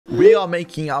We are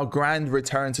making our grand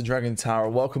return to Dragon Tower.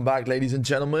 Welcome back, ladies and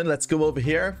gentlemen. Let's go over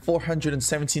here.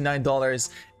 $479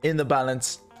 in the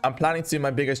balance. I'm planning to do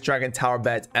my biggest Dragon Tower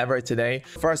bet ever today.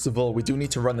 First of all, we do need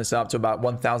to run this up to about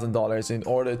 $1,000. In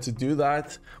order to do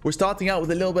that, we're starting out with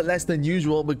a little bit less than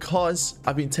usual because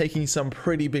I've been taking some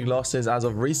pretty big losses as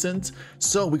of recent.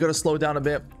 So we got to slow down a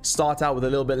bit, start out with a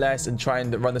little bit less and try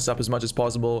and run this up as much as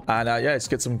possible. And yeah, let's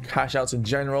get some cash outs in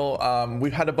general.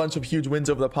 We've had a bunch of huge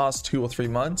wins over the past 2 or 3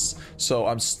 months. So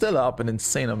I'm still up an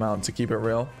insane amount, to keep it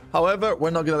real. However, we're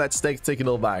not going to let stakes take it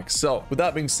all back. So with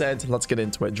that being said, let's get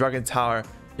into it. Dragon Tower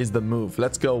is the move.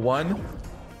 Let's go one.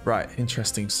 Right,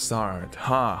 interesting start,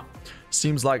 huh?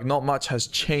 Seems like not much has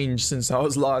changed since I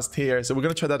was last here, so we're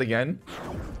gonna try that again.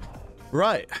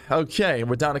 Right, okay,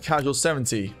 we're down to casual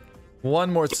 70.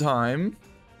 One more time.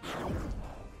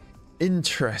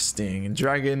 Interesting.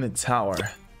 Dragon Tower.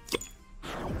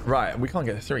 Right, we can't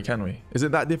get 3, can we? Is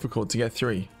it that difficult to get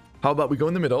 3? How about we go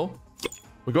in the middle,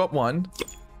 we go up 1,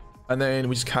 and then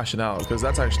we just cash it out, because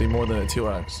that's actually more than a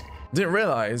 2x. Didn't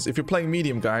realize if you're playing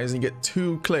medium, guys, and you get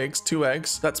 2 clicks,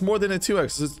 2x, that's more than a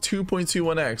 2x. It's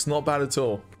 2.21x. Not bad at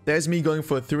all. There's me going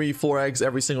for 3, 4x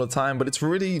every single time, but it's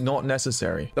really not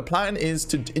necessary. The plan is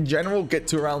to, in general, get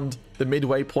to around the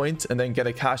midway point and then get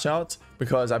a cash out,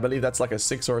 because I believe that's like a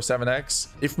 6 or a 7x.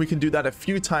 If we can do that a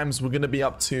few times, we're going to be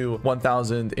up to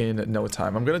 1,000 in no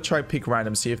time. I'm going to try pick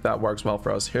random, see if that works well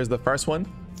for us. Here's the first one.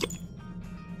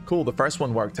 Cool, the first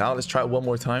one worked out. Let's try it one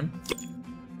more time.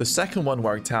 The second one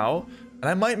worked out, and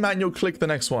I might manual click the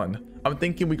next one. I'm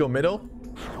thinking we go middle.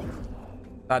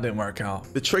 That didn't work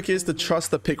out. The trick is to trust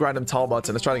the pick random tile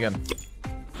button. Let's try it again.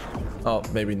 Oh,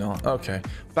 maybe not. Okay,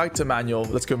 back to manual.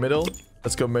 Let's go middle.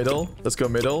 Let's go middle. Let's go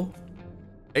middle.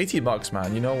 80 bucks,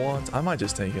 man. You know what? I might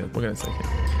just take it. We're gonna take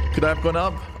it. Could I have gone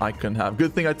up? I couldn't have.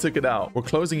 Good thing I took it out. We're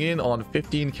closing in on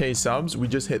 15k subs. We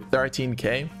just hit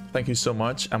 13k. Thank you so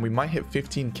much. And we might hit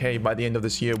 15k by the end of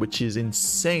this year, which is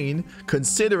insane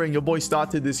considering your boy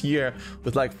started this year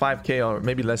with like 5k or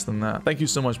maybe less than that. Thank you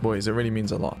so much, boys. It really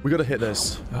means a lot. We gotta hit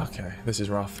this. Okay, this is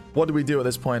rough. What do we do at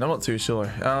this point? I'm not too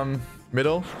sure.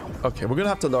 Middle. Okay, we're gonna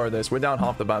have to lower this. We're down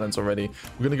half the balance already.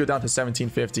 We're gonna go down to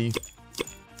 1750.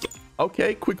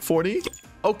 Okay, quick 40.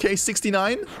 Okay,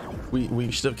 69.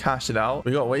 We should have cashed it out.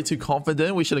 We got way too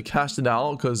confident. We should have cashed it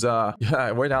out because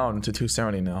yeah, we're down to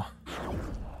 270 now.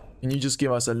 Can you just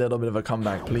give us a little bit of a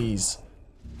comeback, please?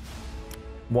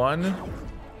 One.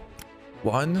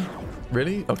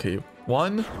 Really? Okay.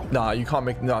 1. Nah, you can't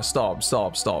make. Nah, stop.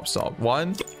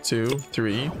 1, 2,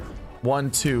 3.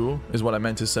 1, 2 is what I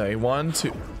meant to say. 1,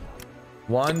 2.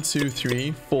 1, 2,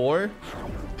 3, 4.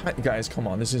 Guys, come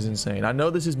on, this is insane. I know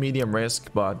this is medium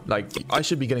risk, but like I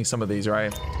should be getting some of these,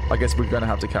 right? I guess we're gonna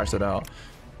have to cash that out.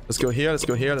 Let's go here, let's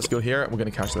go here, let's go here. We're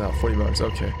gonna cash that out. 40 bucks.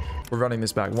 Okay, we're running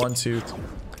this back. 1, 2.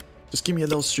 Just give me a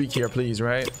little streak here, please,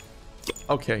 right?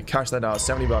 Okay, cash that out.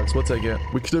 70 bucks. We'll take it.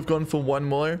 We could have gone for 1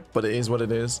 more, but it is what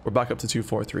it is. We're back up to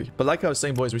 243. But like I was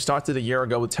saying, boys, we started a year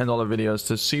ago with $10 videos.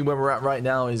 To see where we're at right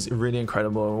now is really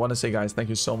incredible. I want to say, guys, thank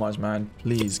you so much, man.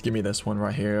 Please give me this one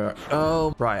right here.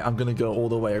 Oh, right. I'm gonna go all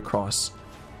the way across.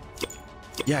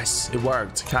 Yes, it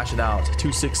worked. Cash it out.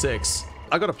 266.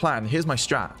 I got a plan. Here's my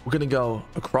strat. We're gonna go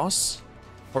across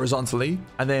horizontally,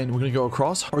 and then we're gonna go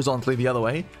across horizontally the other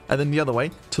way, and then the other way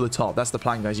to the top. That's the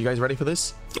plan, guys. You guys ready for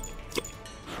this?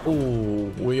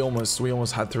 Oh, we almost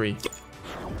had 3.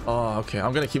 Oh, okay.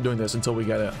 I'm gonna keep doing this until we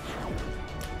get it.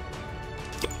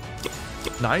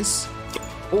 Nice.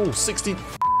 Oh, 60.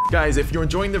 Guys, if you're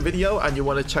enjoying the video and you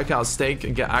want to check out Stake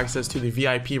and get access to the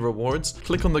VIP rewards,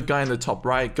 click on the guy in the top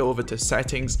right, go over to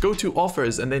settings, go to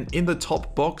offers, and then in the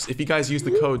top box, if you guys use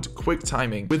the code quick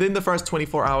timing, within the first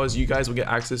 24 hours, you guys will get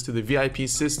access to the VIP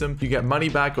system. You get money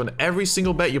back on every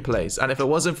single bet you place. And if it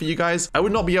wasn't for you guys, I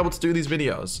would not be able to do these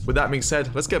videos. With that being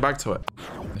said, let's get back to it.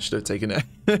 I should have taken it.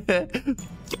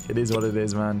 It is what it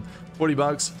is, man. 40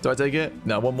 bucks. Do I take it?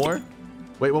 No, one more.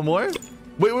 Wait, one more.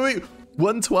 Wait.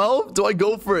 112? Do I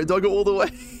go for it? Do I go all the way?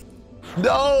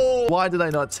 No! Why did I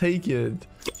not take it?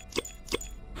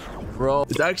 Bro,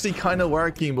 it's actually kind of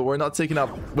working, but we're not taking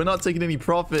any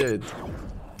profit.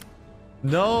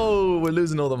 No, we're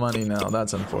losing all the money now.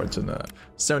 That's unfortunate.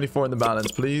 74 in the balance,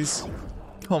 please.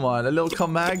 Come on, a little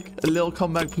comeback. A little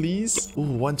comeback, please. Ooh,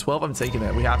 112. I'm taking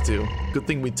it. We have to. Good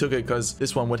thing we took it, because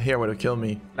this one would have killed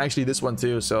me. Actually, this one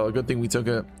too, so a good thing we took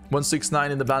it.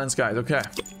 169 in the balance, guys. Okay.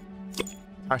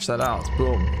 Cash that out.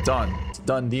 Boom. Done.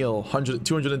 Done deal.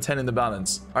 210 in the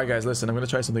balance. All right, guys, listen. I'm going to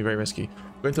try something very risky.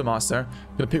 Going to master.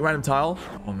 I'm going to pick random tile.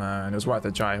 Oh, man. It was worth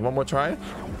a try. One more try.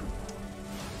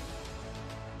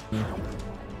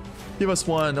 Give us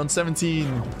one on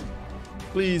 17.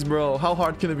 Please, bro. How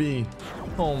hard can it be?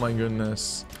 Oh, my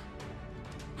goodness.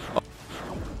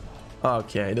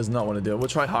 Okay, he does not want to do it. We'll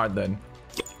try hard then.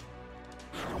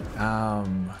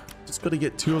 Just gotta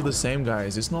get 2 of the same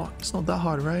guys. It's not that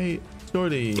hard, right?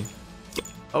 Shorty.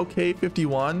 Okay,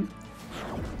 51.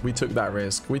 We took that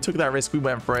risk. We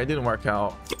went for it. It didn't work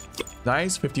out.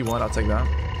 Nice, 51. I'll take that.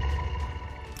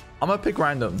 I'm gonna pick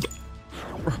random.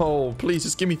 Bro, please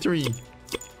just give me 3.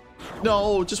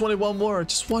 No, just wanted 1 more.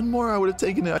 Just 1 more. I would have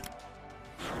taken it.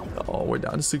 Oh, we're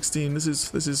down to 16. This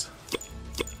is.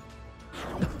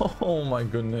 Oh my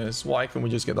goodness. Why can't we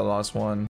just get the last one?